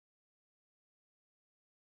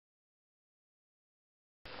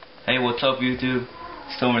Hey, what's up YouTube?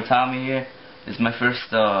 Stoner Tommy here. This is my first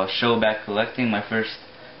show back collecting, my first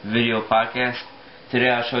video podcast. Today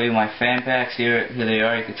I'll show you my fan packs. Here they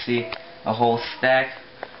are. You can see a whole stack.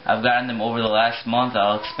 I've gotten them over the last month.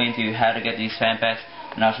 I'll explain to you how to get these fan packs,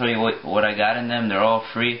 and I'll show you what I got in them. They're all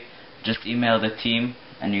free. Just email the team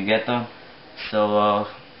and you get them. So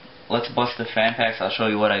let's bust the fan packs. I'll show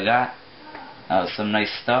you what I got. Some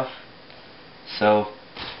nice stuff. So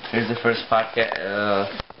here's the first fan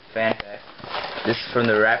pack. This is from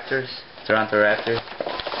the Raptors, Toronto Raptors.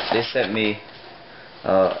 They sent me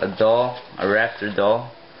a doll, a Raptor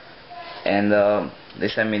doll, and they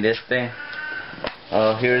sent me this thing.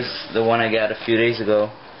 Here's the one I got a few days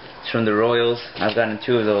ago. It's from the Royals. I've gotten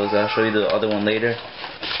two of those. I'll show you the other one later.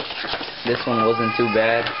 This one wasn't too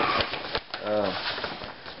bad.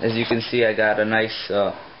 As you can see, I got a nice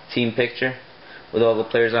team picture with all the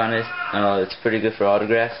players on it. It's pretty good for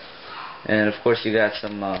autographs. And of course you got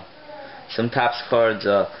some Topps cards,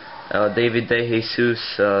 David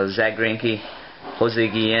DeJesus, Zach Greinke, Jose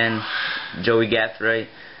Guillen, Joey Gathright,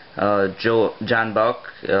 John Buck,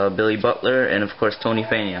 Billy Butler, and of course Tony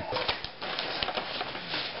Fania.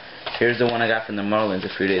 Here's the one I got from the Marlins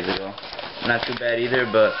a few days ago. Not too bad either,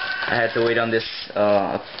 but I had to wait on this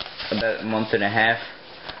about a month and a half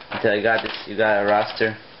until I got this. You got a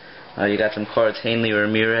roster. You got some cards: Hanley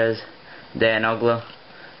Ramirez, Dan Ugla,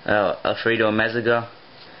 Alfredo Mezaga,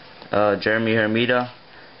 Jeremy Hermida,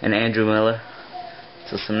 and Andrew Miller.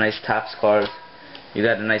 So some nice Topps cards. You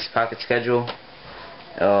got a nice pocket schedule.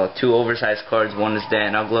 Two oversized cards. One is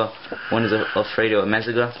Dan Ugla, one is Alfredo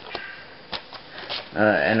Mezaga.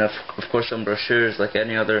 And of course some brochures like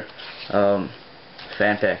any other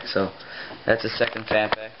fan pack. So that's the second fan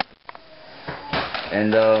pack.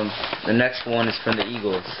 And the next one is from the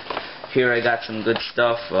Eagles. Here I got some good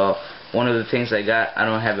stuff. One of the things I got, I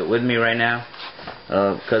don't have it with me right now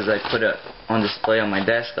because I put it on display on my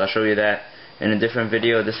desk. I'll show you that in a different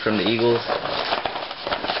video. This is from the Eagles.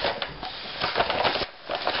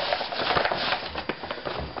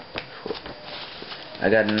 I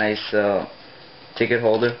got a nice ticket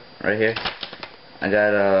holder right here. I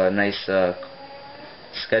got a nice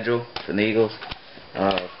schedule from the Eagles.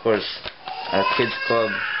 Of course, a kids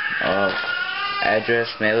club address,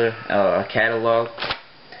 mailer, a catalog,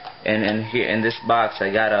 and here in this box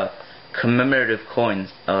I got a commemorative coin,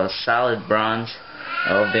 a solid bronze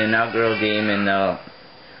of the inaugural game in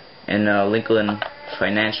Lincoln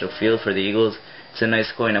Financial Field for the Eagles. It's a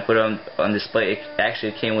nice coin. I put it on display. It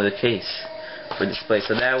actually came with a case for display.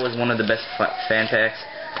 So that was one of the best fan packs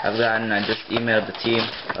I've gotten. I just emailed the team.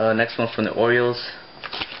 Next one from the Orioles.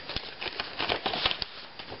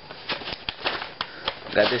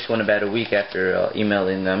 Got this one about a week after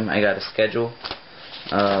emailing them. I got a schedule,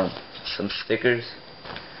 some stickers,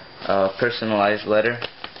 personalized letter,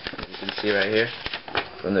 as you can see right here,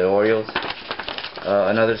 from the Orioles,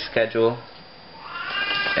 another schedule,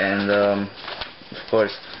 and of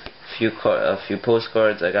course a few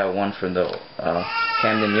postcards. I got one from the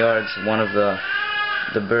Camden Yards, one of the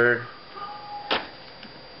bird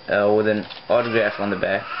with an autograph on the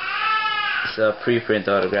back. It's a pre-print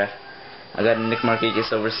autograph. I got a Nick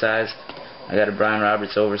Markakis oversized, I got a Brian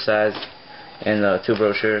Roberts oversized, and two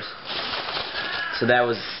brochures. So that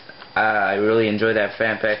was, I really enjoyed that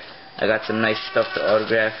fan pack. I got some nice stuff to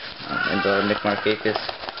autograph, and the Nick Markakis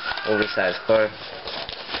oversized card.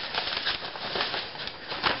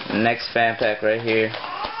 Next fan pack right here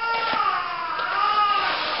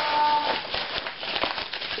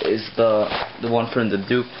is the one from the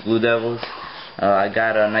Duke Blue Devils. I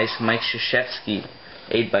got a nice Mike Krzyzewski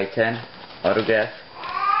 8x10 autograph,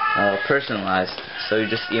 personalized. So you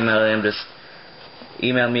just email him. Just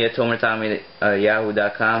email me at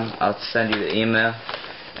tomertommy@yahoo.com. I'll send you the email,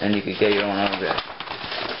 and you can get your own autograph.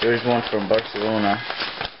 Here's one from Barcelona,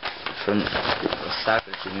 from the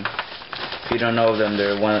soccer team. If you don't know them,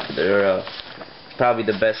 they're probably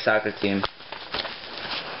the best soccer team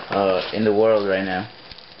in the world right now.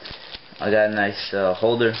 I got a nice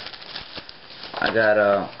holder. I got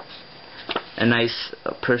a nice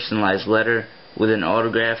personalized letter with an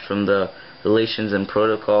autograph from the Relations and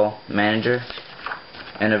Protocol manager,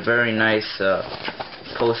 and a very nice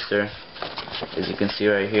poster, as you can see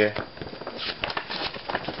right here.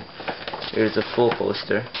 Here's a full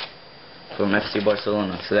poster from FC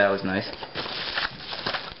Barcelona, so that was nice.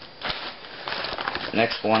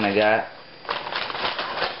 Next one I got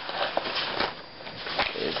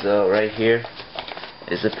is right here.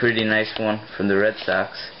 It's a pretty nice one from the Red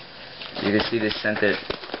Sox. You can see they sent it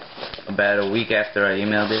about a week after I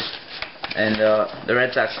emailed it. And the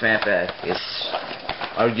Red Sox fan pack is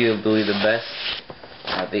arguably the best.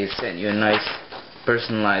 They sent you a nice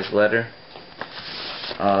personalized letter,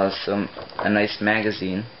 a nice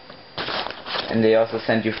magazine, and they also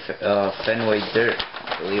send you Fenway dirt,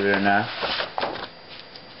 believe it or not.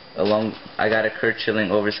 I got a Kurt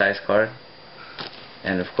Schilling oversized card,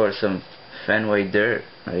 and of course some Fenway dirt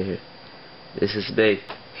right here. This is big.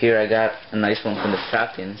 Here I got a nice one from the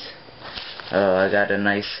Falcons. I got a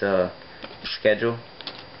nice schedule,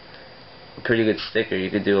 a pretty good sticker. You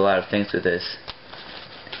could do a lot of things with this.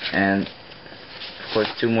 And of course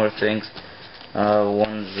two more things.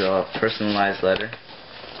 One's a personalized letter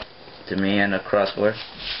to me and a crossword.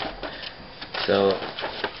 So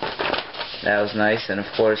that was nice. And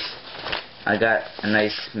of course I got a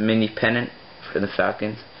nice mini pennant for the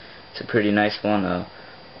Falcons. It's a pretty nice one.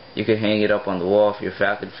 You could hang it up on the wall if you're a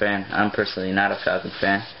Falcon fan. I'm personally not a Falcon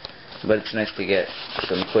fan, but it's nice to get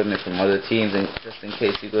some equipment from other teams, and just in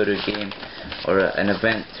case you go to a game or an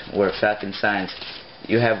event where Falcon signs,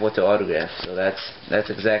 you have what to autograph. So that's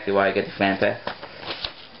exactly why I get the fan pack.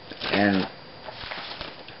 And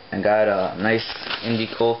I got a nice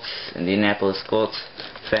Indianapolis Colts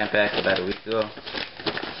fan pack about a week ago.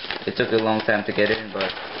 It took a long time to get in, but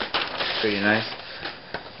it's pretty nice.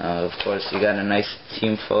 Of course, you got a nice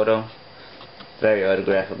team photo, very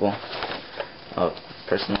autographable,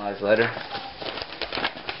 personalized letter.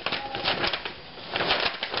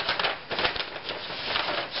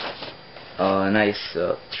 A nice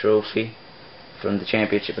trophy from the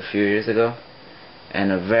championship a few years ago,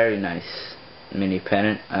 and a very nice mini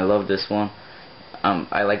pennant. I love this one.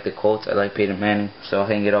 I like the Colts. I like Peyton Manning, so I'll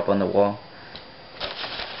hang it up on the wall.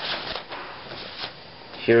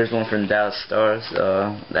 Here's one from Dallas Stars.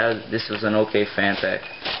 This was an okay fan pack.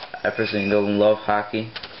 I personally don't love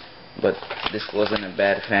hockey, but this wasn't a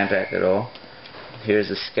bad fan pack at all.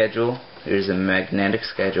 Here's a schedule. Here's a magnetic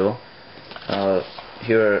schedule.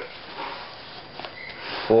 Here are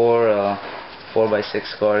four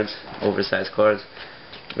 4x6 cards, oversized cards.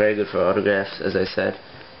 Very good for autographs, as I said.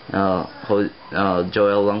 Joel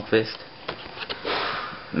Lundqvist,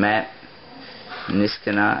 Matt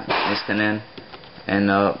Niskanen, and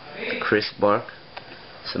Chris Bark.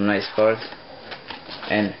 Some nice cards.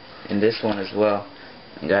 And in this one as well,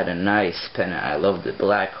 I got a nice pennant. I love the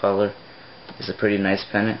black color. It's a pretty nice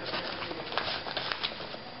pennant.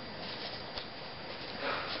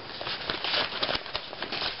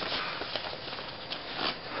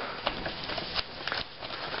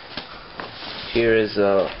 Here is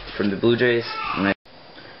from the Blue Jays.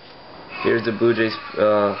 Here's the Blue Jays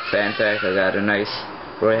fan pack. I got a nice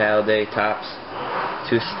Roy Halladay tops,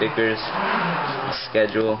 2 stickers, a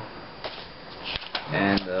schedule,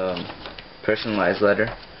 and personalized letter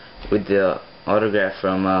with the autograph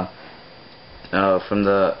from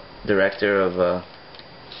the director of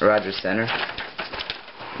Rogers Center.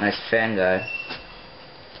 Nice fan guy.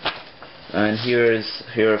 And here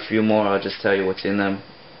are a few more. I'll just tell you what's in them.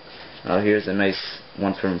 Here's a nice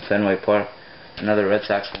one from Fenway Park. Another Red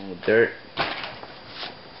Sox one with dirt.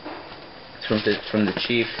 It's from the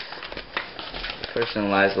Chief. A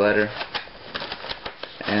personalized letter.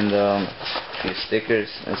 And a few stickers,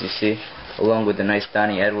 as you see, along with the nice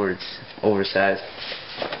Donnie Edwards oversized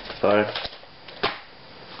card.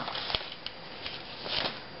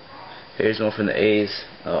 Here's one from the A's.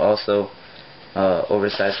 Also,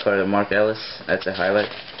 oversized card of Mark Ellis. That's a highlight.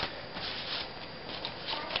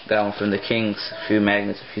 Got one from the Kings, a few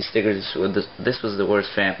magnets, a few stickers. This was the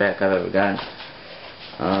worst fan pack I've ever gotten.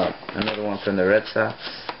 Another one from the Red Sox.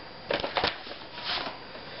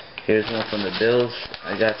 Here's one from the Bills.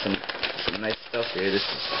 I got some nice stuff here. This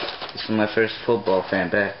is my first football fan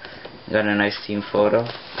pack. Got a nice team photo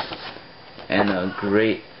and a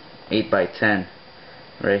great 8x10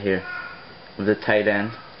 right here with the tight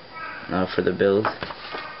end for the Bills.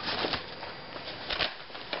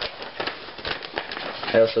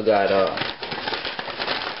 I also got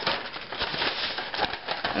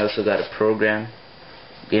a program,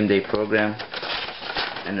 game day program,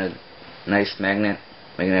 and a nice magnetic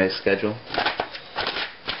schedule.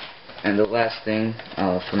 And the last thing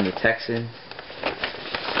from the Texans,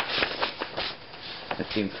 a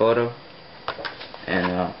team photo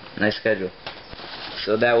and a nice schedule.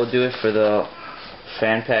 So that will do it for the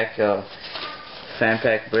fan pack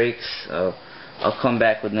breaks. I'll come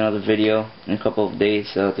back with another video in a couple of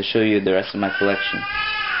days to show you the rest of my collection.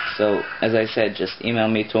 So, as I said, just email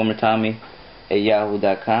me,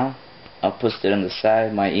 tomertommy@yahoo.com. I'll post it on the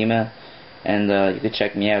side, my email, and you can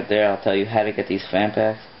check me out there. I'll tell you how to get these fan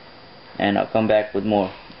packs, and I'll come back with more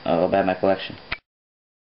about my collection.